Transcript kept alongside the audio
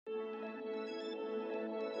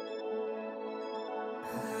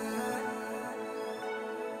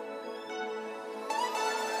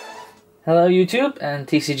Hello YouTube and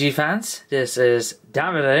TCG fans. This is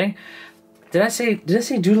Davide. Did I say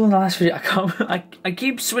Doodle in the last video? I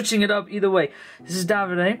keep switching it up either way. This is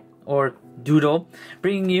Davide or Doodle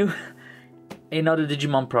bringing you another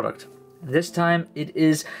Digimon product. This time it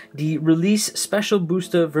is the release special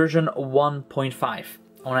booster version 1.5. I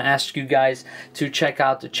want to ask you guys to check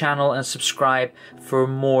out the channel and subscribe for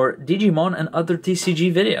more Digimon and other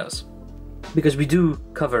TCG videos, because we do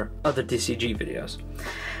cover other TCG videos.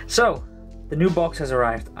 So the new box has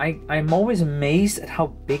arrived. I'm always amazed at how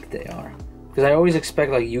big they are, because I always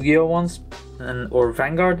expect like Yu-Gi-Oh ones or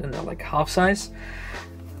Vanguard, and they're like half size.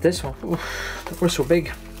 This one, oof, they were so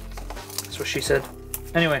big. That's what she said.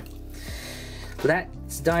 Anyway,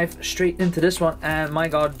 let's dive straight into this one, and my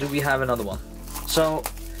god, do we have another one. So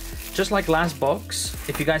just like last box,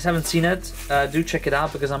 if you guys haven't seen it, do check it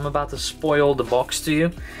out, because I'm about to spoil the box to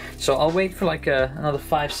you. So I'll wait for like another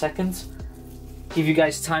 5 seconds, give you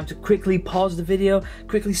guys time to quickly pause the video,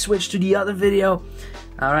 quickly switch to the other video.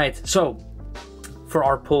 Alright, so for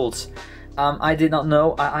our polls, I did not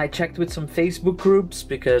know. I checked with some Facebook groups,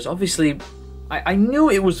 because obviously I knew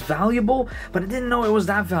it was valuable, but I didn't know it was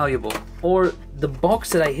that valuable, or the box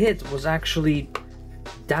that I hit was actually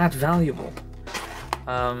that valuable.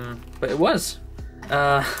 But it was.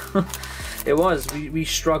 It was. We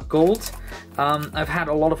struck gold. I've had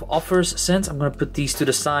a lot of offers since. I'm gonna put these to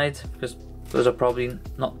the side, because those are probably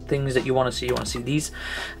not things that you want to see. You want to see these.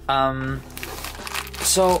 Yeah,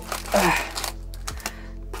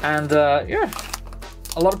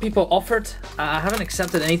 a lot of people offered. I haven't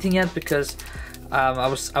accepted anything yet, because I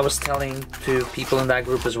was telling to people in that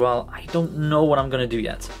group as well, I don't know what I'm gonna do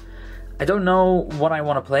yet. I don't know what I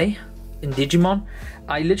want to play in Digimon.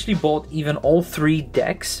 I literally bought even all 3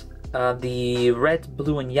 decks, the red,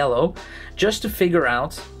 blue and yellow, just to figure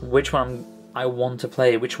out which one I want to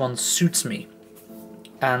play, which one suits me.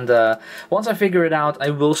 And once I figure it out, I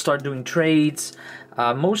will start doing trades,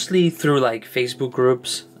 mostly through like Facebook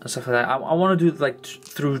groups and stuff like that. I want to do it like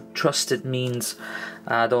through trusted means.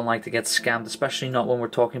 I don't like to get scammed, especially not when we're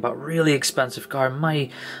talking about really expensive card. My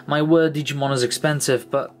word, Digimon is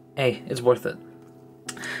expensive, but hey, it's worth it.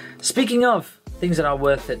 Speaking of things that are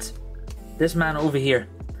worth it, this man over here,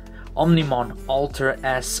 Omnimon Alter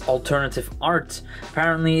S alternative art.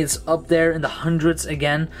 Apparently it's up there in the hundreds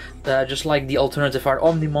again, just like the alternative art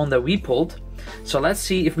Omnimon that we pulled. So let's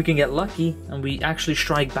see if we can get lucky and we actually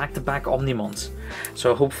strike back-to-back Omnimons.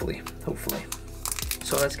 So hopefully.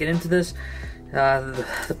 So let's get into this.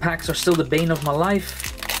 The packs are still the bane of my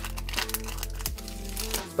life,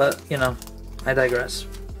 but you know, I digress.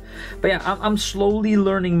 But yeah, I'm slowly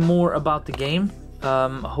learning more about the game.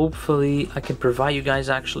 Hopefully I can provide you guys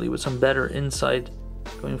actually with some better insight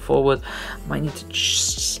going forward. Might need to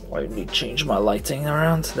slightly change my lighting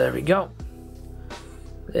around. There we go.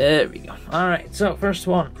 There we go. Alright, so first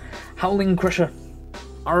one. Howling Crusher,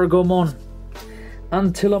 Argomon,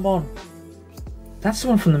 Antillamon. That's the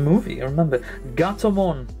one from the movie, I remember.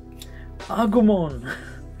 Gatomon, Agumon,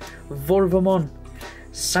 Vorvamon,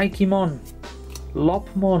 Psychemon,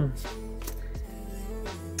 Lopmon,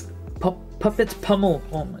 Puppet Pummel,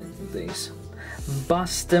 oh my days,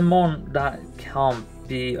 Bastemon. That can't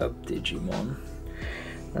be a Digimon.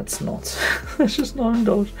 That's not, that's just not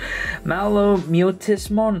indulged.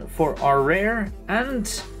 Malomyotismon for our rare,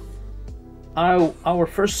 and our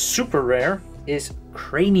first super rare is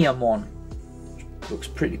Craniamon. Looks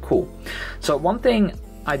pretty cool. So one thing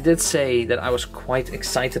I did say that I was quite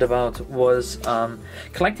excited about was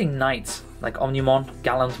collecting knights like Omnimon,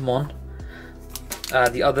 Gallantmon.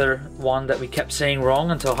 The other one that we kept saying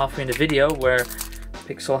wrong until halfway in the video, where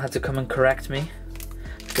Pixel had to come and correct me,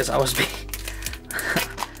 because I was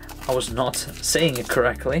I was not saying it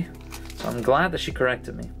correctly. So I'm glad that she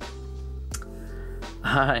corrected me.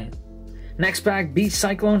 Alright. Next pack, Beast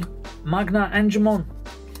Cyclone, Magna Angemon,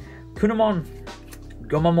 Kunamon,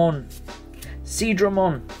 Gomamon,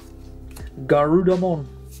 Seedramon, Garudamon,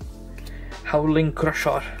 Howling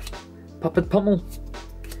Crusher, Puppet Pummel,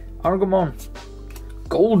 Argomon,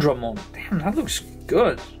 Goldramon. Damn, that looks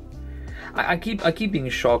good. I keep being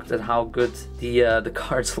shocked at how good the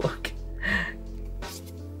cards look.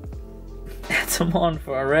 Etamon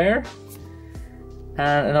for a rare,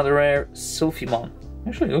 and another rare, Sylphimon.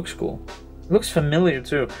 Actually looks cool. It looks familiar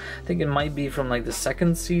too. I think it might be from like the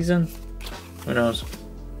 2nd season. Who knows?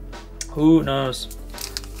 Who knows?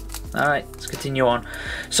 Alright, let's continue on.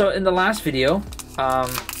 So in the last video,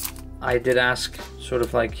 I did ask sort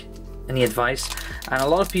of like any advice, and a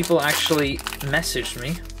lot of people actually messaged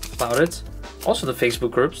me about it. Also the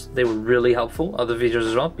Facebook groups, they were really helpful. Other videos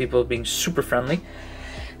as well, people being super friendly.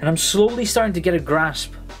 And I'm slowly starting to get a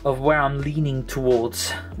grasp of where I'm leaning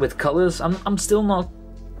towards with colors. I'm still not,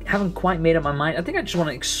 haven't quite made up my mind. I think I just want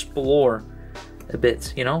to explore a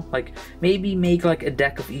bit, you know, like maybe make like a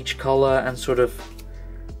deck of each color and sort of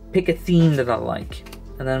pick a theme that I like,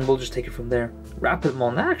 and then we'll just take it from there.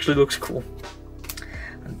 Rapidmon, that actually looks cool.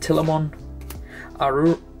 Antilamon,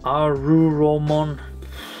 Aruromon,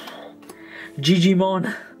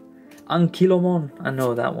 Digimon, Ankylomon, I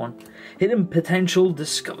know that one. Hidden Potential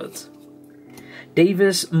discovered.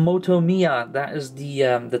 Davis Motomiya, that is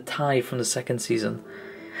the Thai from the second season,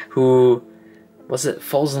 who was it,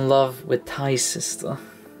 falls in love with Thai's sister.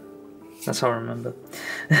 That's how I remember.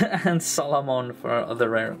 And Salamon for our other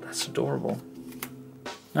rare. That's adorable.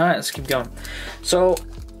 Alright, let's keep going. So,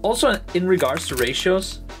 also in regards to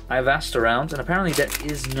ratios, I've asked around, and apparently there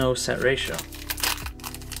is no set ratio.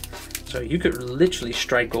 So you could literally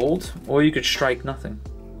strike gold, or you could strike nothing.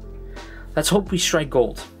 Let's hope we strike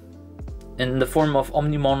gold. In the form of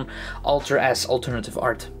Omnimon Alter S alternative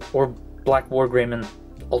art, or Black Wargreymon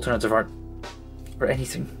alternative art, or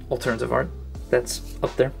anything alternative art that's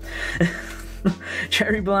up there.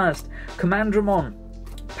 Cherry Blast, Commandramon,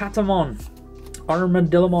 Patamon,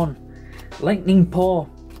 Armadillomon, Lightning Paw,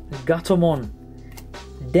 Gatomon,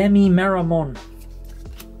 Demi-Meramon,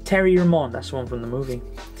 Terriermon, that's the one from the movie,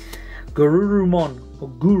 Garurumon, or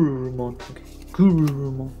Gururumon, okay,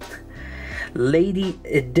 Gururumon, Lady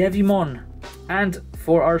Devimon, and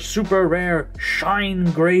for our super rare Shine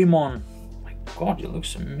Greymon. Oh my god, it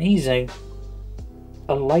looks amazing.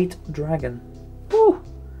 A light dragon. Woo!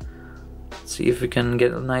 Let's see if we can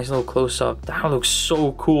get a nice little close-up. That looks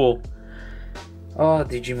so cool. Oh,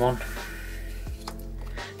 Digimon.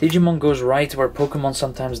 Digimon goes right where Pokemon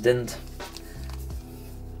sometimes didn't.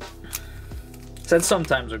 Said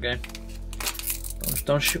sometimes, okay?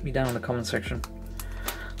 Don't shoot me down in the comment section.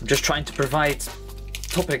 I'm just trying to provide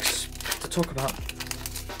topics to talk about.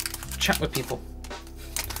 Chat with people.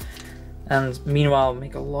 And meanwhile,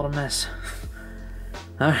 make a lot of mess.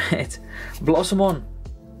 Alright. Blossomon,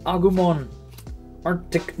 Agumon,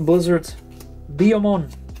 Arctic Blizzard,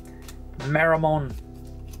 Biomon, Maramon,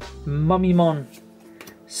 Mummymon,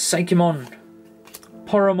 Psychemon,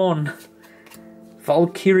 Poramon,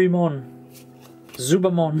 Valkyrimon,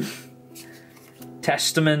 Zubamon,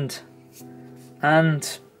 Testament,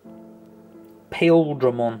 and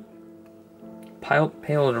Paildramon.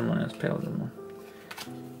 Paildramon, yes, Paildramon.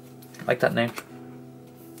 I like that name.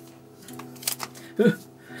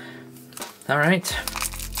 Alright,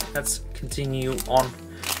 let's continue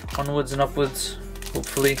onwards and upwards,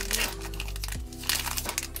 hopefully.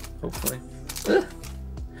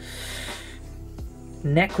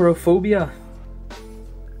 Necrophobia.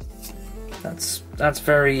 That's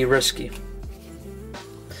very risky.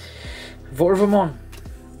 Vorvamon,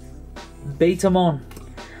 Betamon,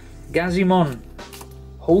 Gazimon,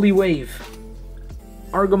 Holy Wave,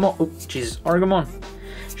 Argamon, oh Jesus, Argamon,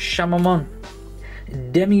 Shamamon,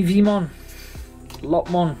 Demivimon,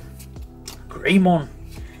 Lopmon, Greymon,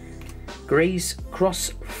 Gray's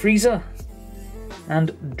Cross Freezer,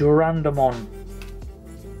 and Durandamon.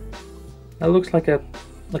 That looks like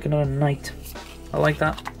another knight. I like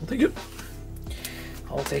that. I'll take it.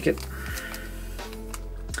 I'll take it.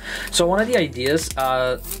 So one of the ideas,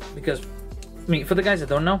 because I mean, for the guys that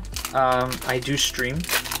don't know, I do stream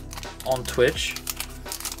on Twitch.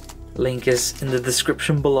 Link is in the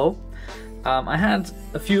description below. I had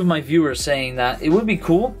a few of my viewers saying that it would be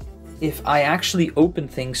cool if I actually open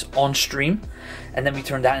things on stream and then we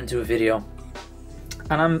turn that into a video.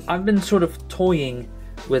 And I've been sort of toying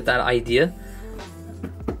with that idea.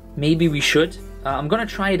 Maybe we should. I'm gonna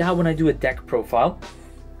try it out when I do a deck profile,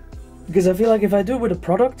 because I feel like if I do it with a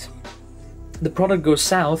product, the product goes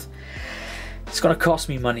south, it's gonna cost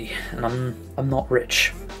me money, and I'm not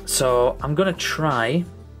rich. So I'm gonna try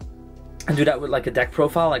and do that with like a deck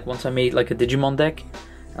profile, like once I made like a Digimon deck,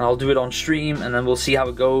 and I'll do it on stream, and then we'll see how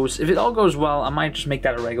it goes. If it all goes well, I might just make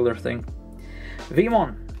that a regular thing.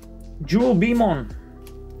 Vimon, Jewel Beamon,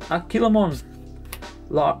 Akilomon,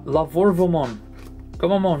 Lavorvomon,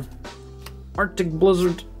 Gomamon, Arctic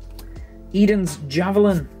Blizzard, Eden's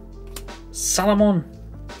Javelin, Salamon,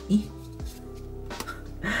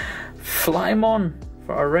 Flymon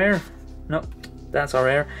for our rare, no, that's our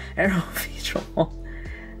rare, Aerophitromon,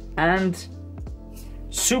 and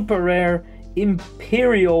super rare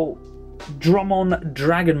Imperial Drummon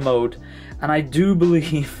Dragon Mode. And I do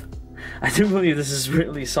believe this is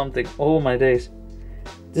really something. Oh my days.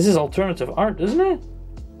 This is alternative art, isn't it?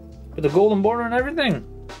 With the golden border and everything.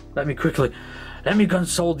 Let me consult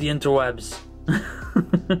the interwebs.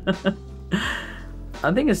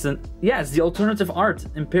 I think it's the alternative art.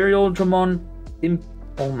 Imperial Drummon,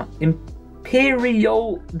 Imperial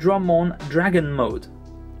Imperiodramon Dragon Mode.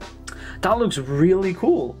 That looks really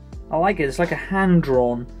cool. I like it. It's like a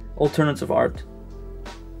hand-drawn alternative art.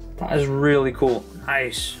 That is really cool.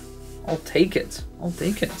 Nice. I'll take it. I'll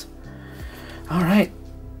take it. Alright.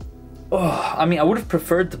 Oh, I mean, I would have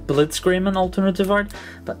preferred the Blitzgreymon alternative art,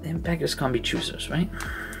 but beggars can't be choosers, right?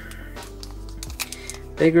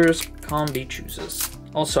 Beggars can't be choosers.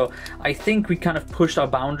 Also, I think we kind of pushed our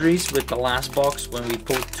boundaries with the last box when we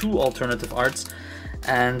pulled 2 alternative arts,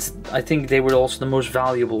 and I think they were also the most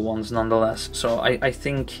valuable ones nonetheless. So I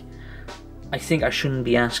think I shouldn't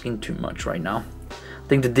be asking too much right now. I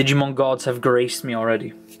think the Digimon gods have graced me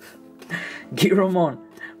already. Giromon,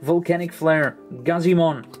 Volcanic Flare,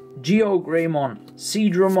 Gazimon, Geogreymon,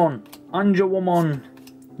 Seadramon, Anjawomon,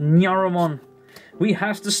 Nyaromon. We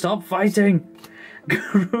have to stop fighting.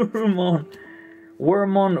 Garurumon,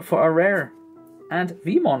 Wormmon for a rare, and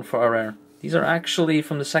Vmon for a rare. These are actually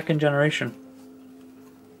from the 2nd generation.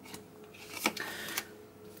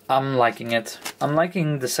 I'm liking it. I'm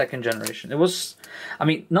liking the 2nd generation. It was, I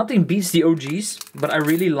mean, nothing beats the OGs, but I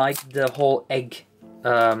really liked the whole egg,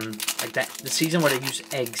 like that, the season where they use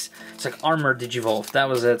eggs. It's like Armor Digivolve. That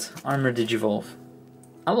was it. Armor Digivolve.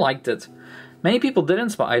 I liked it. Many people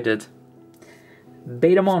didn't, but I did.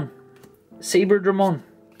 Betamon, Saberdramon,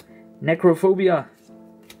 Necrophobia,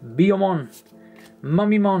 Biomon,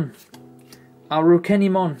 Mummymon,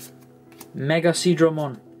 Arukenimon,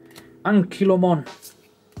 Megaseedramon, Ankylomon,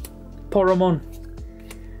 Poromon,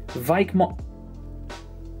 Vikemon.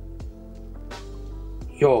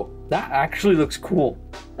 Yo, that actually looks cool.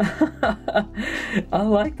 I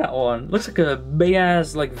like that one. Looks like a big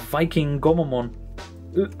ass like Viking Gomamon.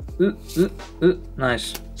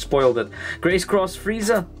 Nice. Spoiled it. Grace Cross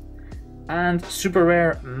Frieza and super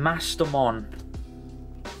rare Mastomon.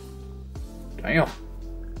 Damn.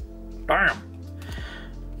 Damn.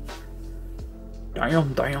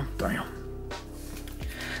 Damn, damn, damn.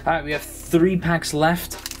 Alright, we have 3 packs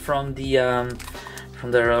left from the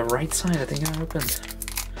right side. I think I opened.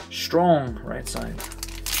 Strong right side.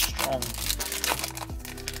 Strong.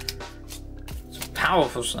 It's a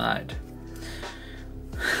powerful side.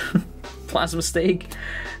 Plasma Steak,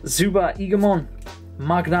 Zuba Igamon,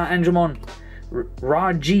 Magna Angemon,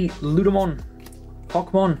 Raji Ludamon,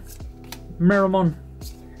 Hawkmon, Miramon,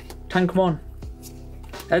 Tankmon,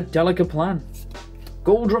 A Delicate Plan,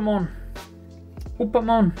 Goldramon,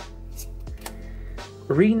 Upamon,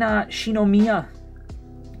 Rina Shinomiya,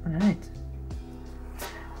 alright,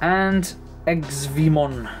 and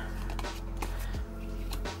Exvimon.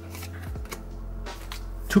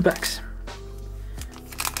 2 packs.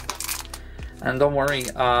 And don't worry,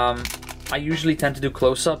 I usually tend to do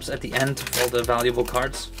close-ups at the end of all the valuable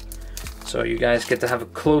cards. So you guys get to have a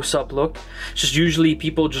close-up look. Just usually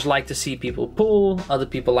people just like to see people pull, other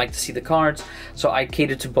people like to see the cards. So I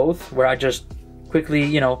cater to both, where I just quickly,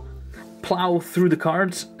 you know, plow through the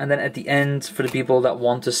cards, and then at the end, for the people that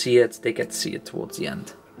want to see it, they get to see it towards the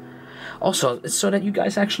end. Also, it's so that you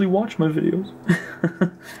guys actually watch my videos.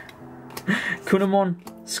 Kunamon,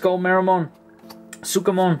 Skullmeramon,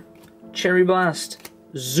 Sukamon, Cherry Blast,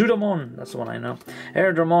 Zudamon, that's the one I know,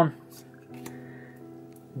 Airdramon,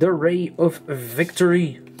 the Ray of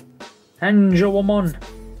Victory, Anjawomon,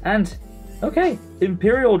 and, okay,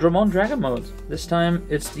 Imperiodramon Dragon Mode. This time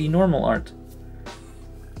it's the normal art.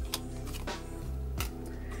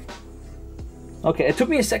 Okay, it took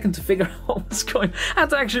me a second to figure out what was going on. I had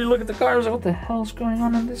to actually look at the card. I was like, what the hell's going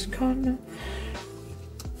on in this card?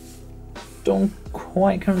 Don't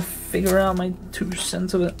quite kind of figure out my 2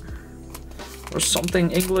 cents of it. Or something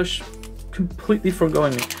English completely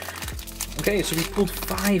forgoing me. Okay, so we pulled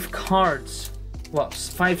 5 cards. Well,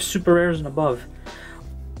 5 super rares and above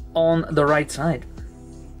on the right side.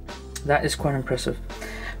 That is quite impressive.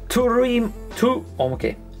 Turuimon,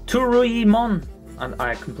 and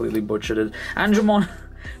I completely butchered it. Angemon,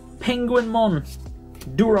 Penguinmon,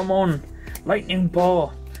 Duramon, Lightning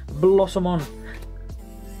Paw, Blossomon,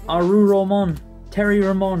 Aruromon,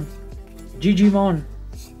 Terriermon, Digimon,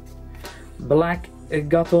 Black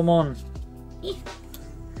Gatomon,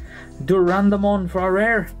 Durandamon for a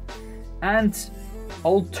rare, and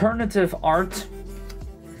alternative art,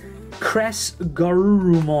 Cress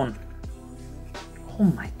Garurumon. Oh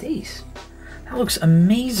my days, that looks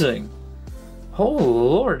amazing. Oh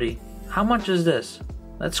lordy, how much is this?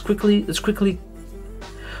 Let's quickly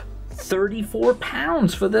 34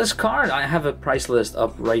 pounds for this card. I have a price list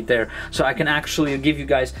up right there, so I can actually give you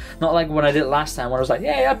guys, not like when I did last time, where I was like,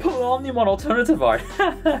 yeah, I put Omnimon alternative art.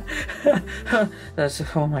 That's,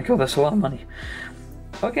 oh my god, that's a lot of money.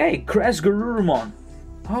 Okay, Cress Garurumon.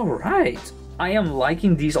 Alright, I am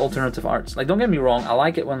liking these alternative arts. Like, don't get me wrong, I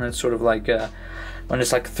like it when it's sort of like when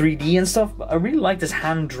it's like 3D and stuff, but I really like this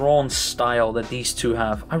hand-drawn style that these two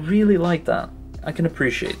have. I really like that. I can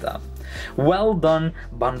appreciate that. Well done,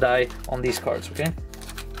 Bandai, on these cards, okay?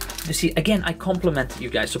 You see, again, I complimented you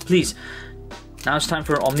guys, so please, now it's time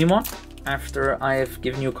for Omnimon, after I have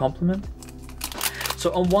given you a compliment.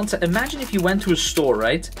 So on one side, imagine if you went to a store,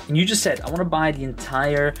 right? And you just said, I want to buy the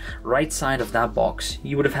entire right side of that box.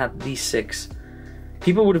 You would have had these 6.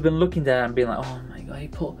 People would have been looking there and being like, oh my god,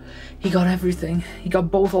 he got everything. He got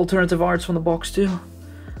both alternative arts from the box too.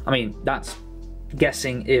 I mean, that's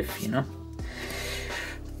guessing if, you know.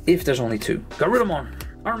 If there's only 2. Garudamon,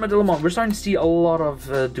 Armadillomon. We're starting to see a lot of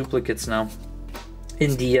duplicates now.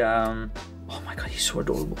 In the, oh my god, he's so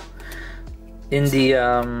adorable. In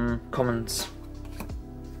the comments.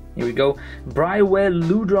 Here we go. Brywell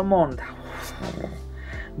Ludramon.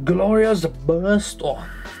 Glorious Burst. Oh.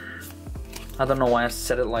 I don't know why I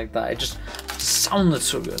said it like that. It just sounded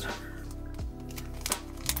so good.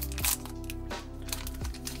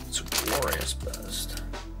 It's a glorious burst.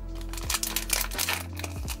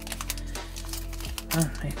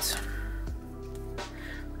 Alright.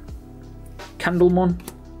 Candlemon,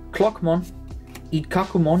 Clockmon,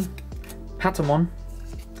 Ikakumon, Patamon,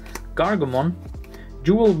 Gargomon,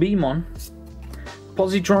 Jewel Beamon,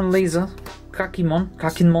 Positron Laser,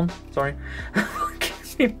 Kakinmon, sorry.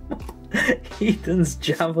 Ethan's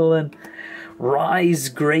Javelin, Rise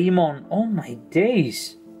Greymon. Oh my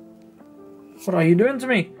days. What are you doing to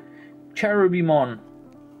me? Cherubimon.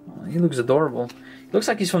 Oh, he looks adorable. He looks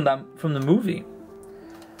like he's from the movie.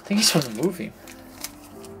 I think he's from the movie.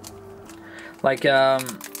 Like,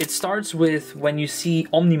 it starts with when you see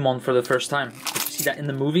Omnimon for the first time. You see that in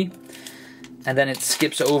the movie. And then it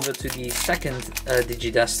skips over to the second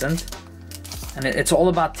Digidestined. And it's all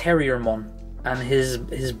about Terriermon and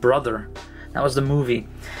his brother. That was the movie.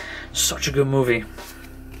 Such a good movie.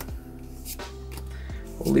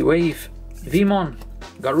 Holy Wave, Vmon,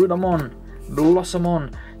 Garudamon,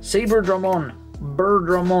 Blossomon, Saberdramon,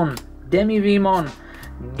 Birdramon, Demi-Vmon,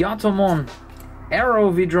 Gatomon,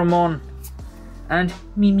 Aerovidramon, and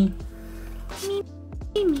Mimi.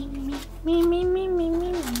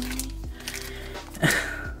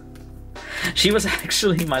 She was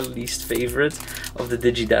actually my least favorite of the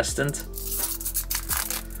Digidestined.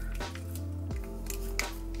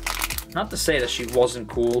 Not to say that she wasn't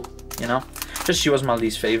cool, you know, just she was my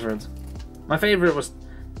least favorite. My favorite was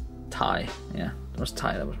Tai. Yeah, it was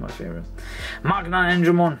Tai that was my favorite. Magna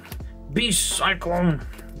Angemon, Beast Cyclone,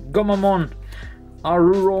 Gomamon,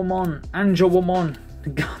 Aruromon, Angelomon,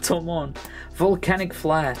 Gatomon, Volcanic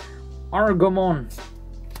Flare, Argomon,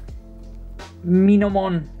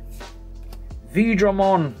 Minomon,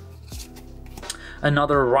 Vidramon,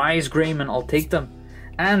 another Rise Greymon, I'll take them,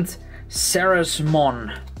 and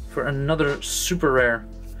Sarasmon for another super rare.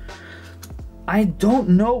 I don't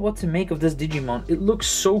know what to make of this Digimon. It looks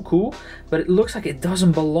so cool, but it looks like it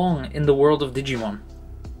doesn't belong in the world of Digimon.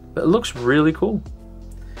 But it looks really cool.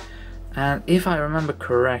 And if I remember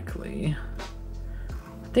correctly,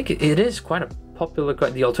 I think it is quite a popular,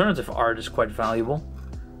 the alternative art is quite valuable.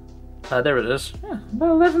 There it is. Yeah,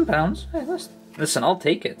 about £11. Hey, listen, I'll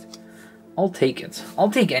take it. I'll take it.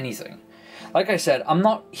 I'll take anything. Like I said, I'm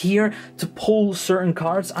not here to pull certain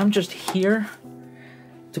cards. I'm just here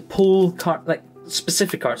to pull like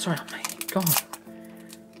specific cards. Sorry, oh my god.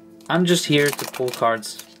 I'm just here to pull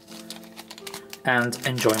cards and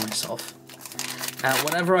enjoy myself. And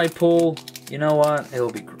whenever I pull, you know what?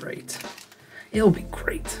 It'll be great. It'll be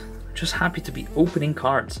great. I'm just happy to be opening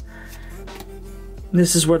cards.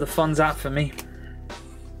 This is where the fun's at for me.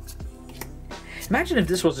 Imagine if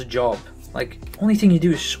this was a job. Like, only thing you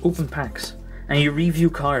do is open packs and you review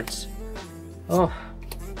cards. Oh.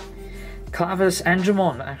 Clavis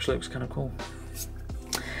Angemon. That actually looks kind of cool.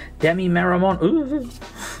 Demi Meramon. Ooh.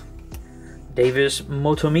 Davis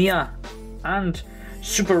Motomiya. And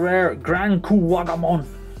super rare Gran Kuwagamon.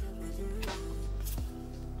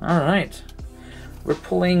 Alright. We're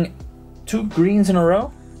pulling 2 greens in a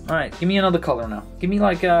row. Alright, give me another color now. Give me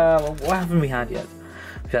like, what haven't we had yet?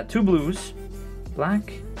 We've had 2 blues.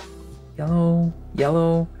 Black. Yellow.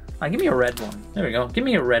 Yellow. Give me a red one. There we go. Give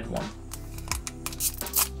me a red one.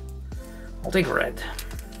 I'll take red.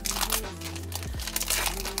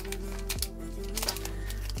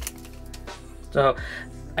 So,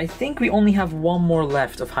 I think we only have 1 more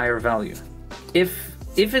left of higher value. If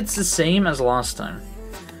it's the same as last time.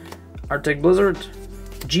 Arctic Blizzard,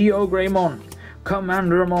 Geo Greymon,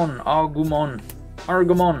 Commandermon,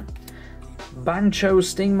 Argomon, Bancho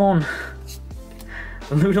Stingmon,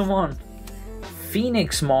 Ludomon,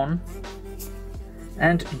 Phoenixmon,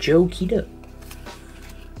 and Joe Kita.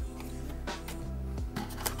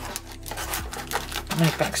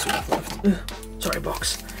 many packs do we have left? Ugh, sorry,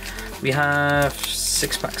 box. We have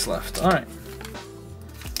 6 packs left. Alright.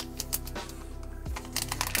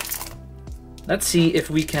 Let's see if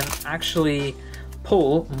we can actually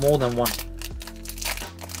pull more than one.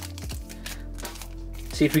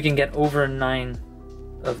 See if we can get over 9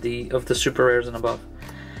 of the super rares and above.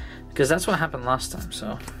 Because that's what happened last time,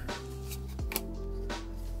 so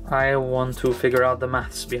I want to figure out the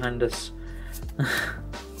maths behind this.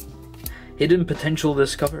 Hidden potential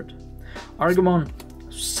discovered. Argamon,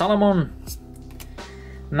 Salamon,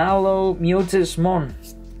 Malo Miotismon,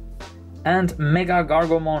 and Mega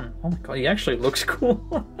Gargomon. Oh my god, he actually looks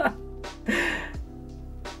cool.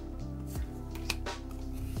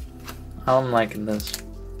 I'm liking this.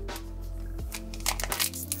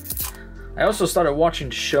 I also started watching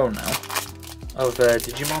the show now of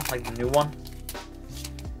Digimon, like the new one.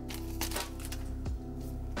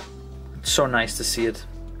 It's so nice to see it.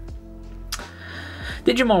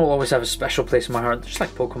 Digimon will always have a special place in my heart, just like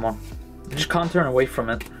Pokemon. I just can't turn away from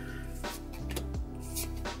it.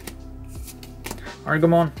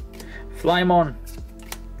 Argamon, Flymon,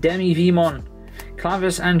 Demi-Vmon,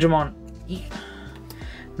 Clavis Angemon,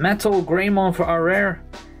 Metal Greymon for our rare,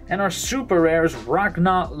 and our super rares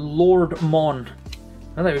Ragna Lordmon.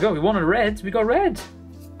 Oh, there we go, we wanted red, we got red.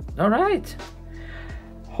 Alright.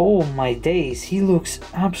 Oh my days, he looks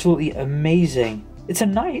absolutely amazing. It's a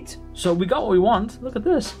knight, so we got what we want. Look at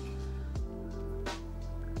this.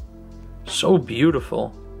 So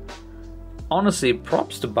beautiful. Honestly,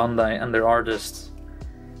 props to Bandai and their artists.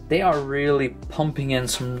 They are really pumping in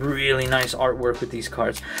some really nice artwork with these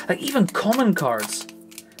cards. Like even common cards.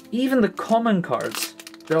 Even the common cards.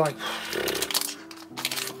 They're like...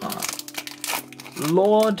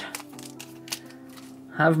 Lord,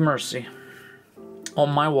 have mercy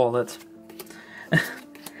on my wallet.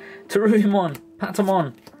 Teruvimon,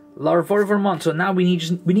 Patamon, Larvorvermon. So now we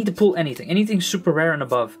need to pull anything super rare and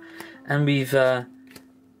above, and we've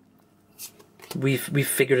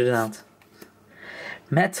figured it out.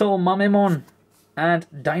 Metal Mamemon and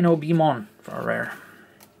Dino Beamon for a rare.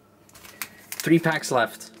 3 packs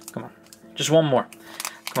left. Come on, just one more.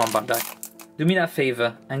 Come on, Bandai. Do me that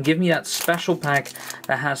favor and give me that special pack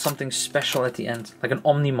that has something special at the end, like an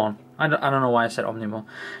Omnimon. I don't know why I said Omnimon.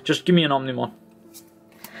 Just give me an Omnimon.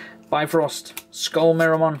 Bifrost,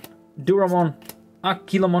 Skullmeramon, Duramon,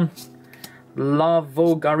 Aquilamon,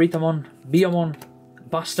 Lavogaritamon, Biamon,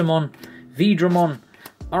 Bastamon, Vidramon,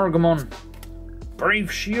 Argamon,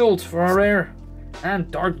 Brave Shield for a rare,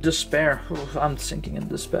 and Dark Despair. Oof, I'm sinking in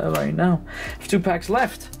despair right now. I have 2 packs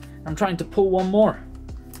left. I'm trying to pull one more.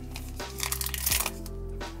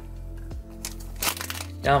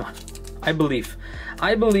 Come on. I believe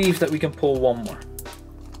that we can pull one more.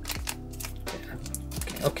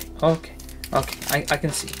 Okay. I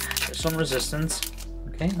can see. There's some resistance.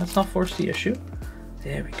 Okay, let's not force the issue.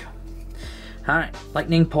 There we go. Alright,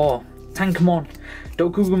 Lightning Paw, Tankmon,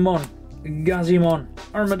 Dokugumon, Gazimon,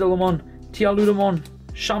 Armadillomon, Tialudamon,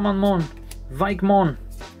 Shamanmon, Vikemon.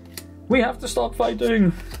 We have to stop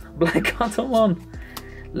fighting. Black Atomon,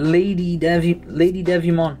 Lady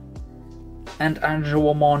Devimon, and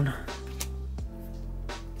Angelomon.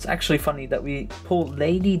 It's actually funny that we pull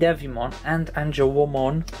Lady Devimon and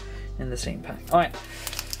Angelomon in the same pack. Alright,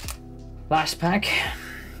 last pack.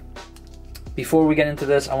 Before we get into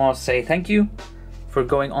this, I want to say thank you for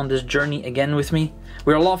going on this journey again with me.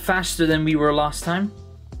 We're a lot faster than we were last time.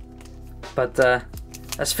 But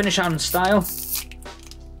let's finish out in style.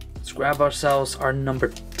 Let's grab ourselves our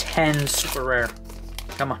number 10 super rare.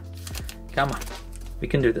 Come on. We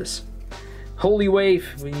can do this. Holy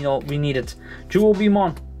Wave, we need it. Jewel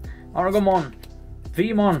Beamon, Argamon,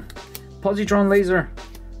 Vmon, Positron Laser,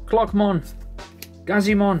 Clockmon,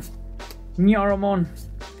 Gazimon, Nyaramon,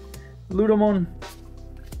 Ludamon,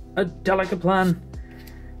 a Delicaplan,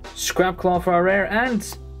 Scrapclaw for our rare,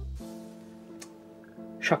 and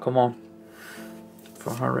Shakomon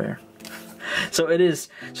for our rare. So it is,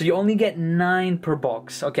 so you only get 9 per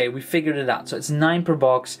box. Okay, we figured it out. So it's 9 per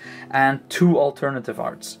box and 2 alternative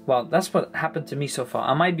arts. Well, that's what happened to me so far.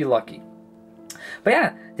 I might be lucky. But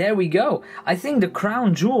yeah, there we go. I think the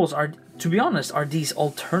crown jewels are, to be honest, are these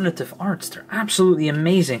alternative arts. They're absolutely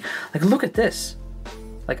amazing. Like, look at this.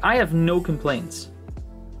 Like, I have no complaints.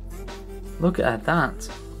 Look at that.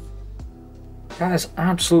 That is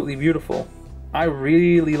absolutely beautiful. I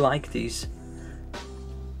really like these.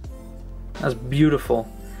 That's beautiful.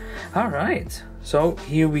 Alright, so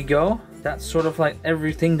here we go. That's sort of like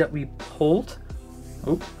everything that we pulled.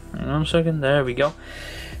 Oh, hang on a second. There we go.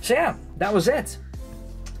 So yeah, that was it.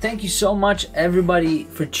 Thank you so much, everybody,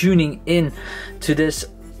 for tuning in to this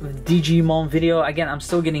Digimon video. Again, I'm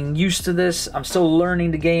still getting used to this. I'm still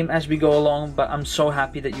learning the game as we go along, but I'm so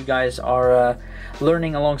happy that you guys are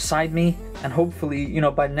learning alongside me, and hopefully, you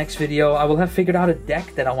know, by the next video I will have figured out a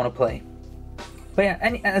deck that I want to play. But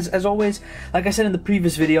yeah, as always, like I said in the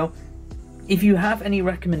previous video, if you have any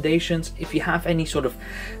recommendations, if you have any sort of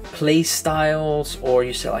play styles, or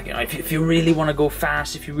you say like, you know, if you really want to go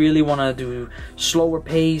fast, if you really want to do slower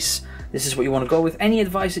pace, this is what you want to go with, any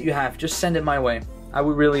advice that you have, just send it my way. I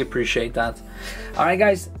would really appreciate that. Alright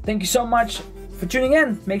guys, thank you so much for tuning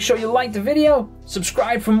in. Make sure you like the video,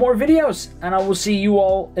 subscribe for more videos, and I will see you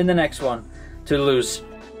all in the next one. Toodaloos.